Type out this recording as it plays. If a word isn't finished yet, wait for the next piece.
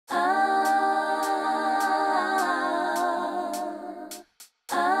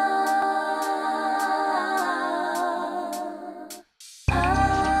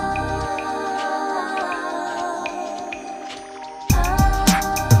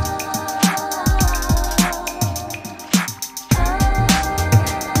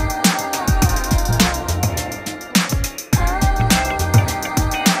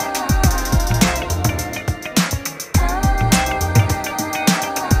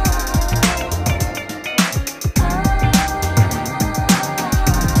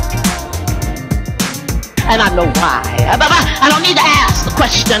and I know why. I don't need to ask the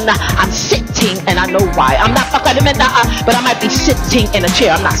question. I'm sitting and I know why. I'm not but I might be sitting in a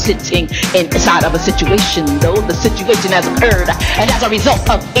chair. I'm not sitting inside of a situation, though. The situation has occurred, and as a result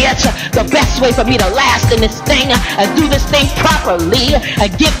of it, the best way for me to last in this thing and do this thing properly and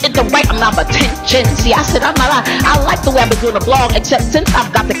give it the right amount of attention. See, I said I like the way I've been doing the blog, except since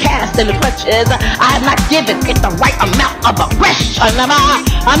I've got the cast and the crutches, I have not given it the right amount of aggression.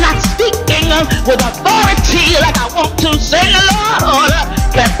 I'm not speaking with authority like I want to. Say the Lord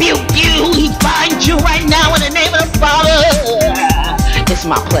rebuke you. He finds you right now in the name of the Father. It's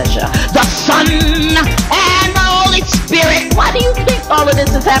my pleasure. The Son and the Holy Spirit. Why do you think all of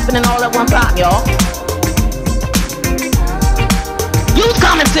this is happening all at one time, y'all? Use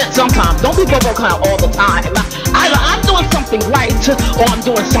common sense sometimes. Don't be bobo kind all the time. Either I'm doing something right or I'm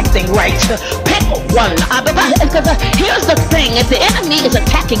doing something right. Pick one. Because here's the thing. If the enemy is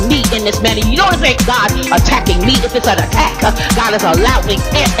attacking me in this manner, you don't think God attacking me. If it's an attack, God is allowing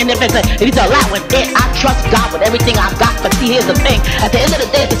it. And if he's allowing it, I trust God with everything I've got. But see, here's the thing. At the end of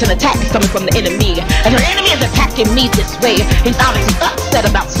the day, if it's an attack, it's coming from the enemy. And the enemy is attacking me this way. He's obviously upset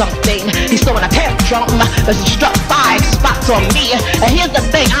about something. He's throwing a tantrum. He struck 5 spots on me. And here's the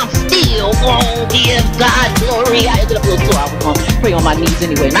thing. I'm still gonna give God glory. I ended up a little sore. I was gonna pray on my knees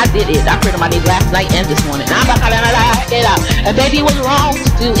anyway. And I did it. I prayed on my knees last night and this morning. And maybe it was wrong to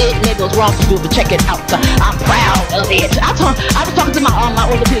do it. Maybe it was wrong to do it, but check it out. I'm proud of it. I was talking to my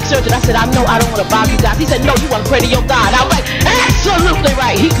orthopedic surgeon. I said, I know I don't want to bother you guys. He said, no, you want to pray to your God. I was like, absolutely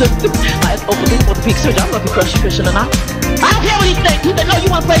right. He could. My orthopedic surgeon, I don't know if he crushed Christian or not. I don't care what he thinks. He said, no, you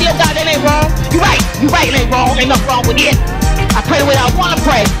want to pray to your God. That ain't wrong. You're right. You're right. It ain't wrong. Ain't nothing wrong with it. I pray the way I want to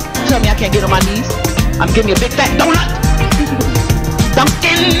pray. Tell me I can't get on my knees. I'm giving me a big fat donut.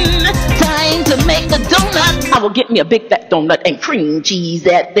 Dunkin', time to make the donut. I will get me a big fat donut and cream cheese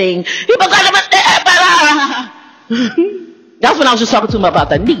that thing. That's when I was just talking to him about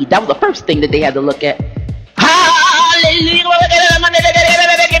the knee. That was the first thing that they had to look at.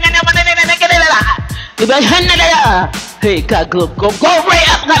 Hey, God, go right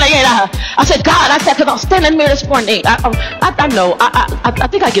up. I said, God, because I was standing there this morning. I know. I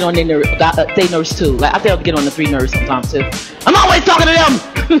think I get on their nerves too. Like, I think I get on the 3 nerves sometimes too. I'm always talking to them.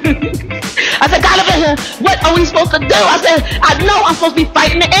 I said, God, what are we supposed to do? I said, I know I'm supposed to be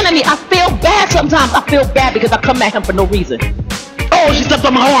fighting the enemy. I feel bad sometimes. I feel bad because I come at him for no reason. Oh, she stepped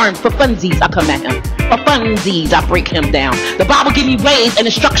on my arm. For funsies, I come at him. For funsies, I break him down. The Bible gives me ways and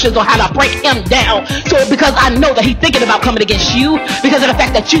instructions on how to break him down. So because I know that he's thinking about coming against you, because of the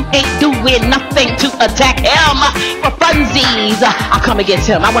fact that you ain't doing nothing to attack him. For funsies, I come against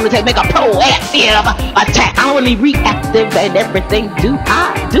him. I want to make a proactive attack. I want to be reactive and everything. Do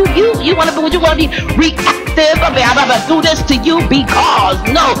you? You want to be? Would you want to be reactive? I'm gonna do this to you because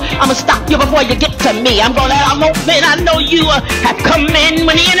no, I'm gonna stop you before you get to me. I'm gonna let him open. I know you have come in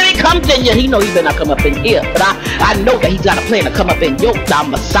when the enemy comes in you. He know he better not come up in here, but I know that he's got a plan to come up in your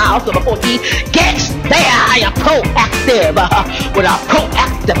domicile. So before he gets there, I am proactive with a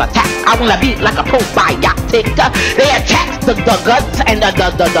proactive attack. I wanna be like a probiotic. They attack the guts and the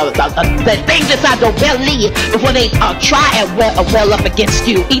things inside the belly before they try and well up against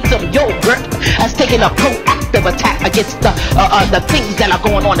you. Eat some yogurt. That's taking a proactive attack against the things that are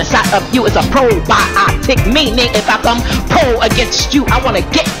going on inside of you. Is a probiotic, meaning if I come pro against you, I want to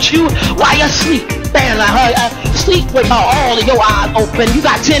get you while you sleep. Sleep with all of your eyes open. You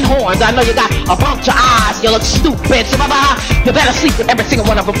got 10 horns. I know you got a bunch of eyes. You look stupid. So you better sleep with every single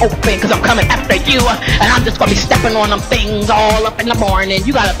one of them open, because I'm coming after you, and I'm just gonna be stepping on them things all up in the morning.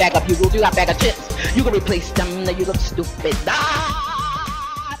 You gotta back up. You got a bag of chips. You can replace them. You look stupid.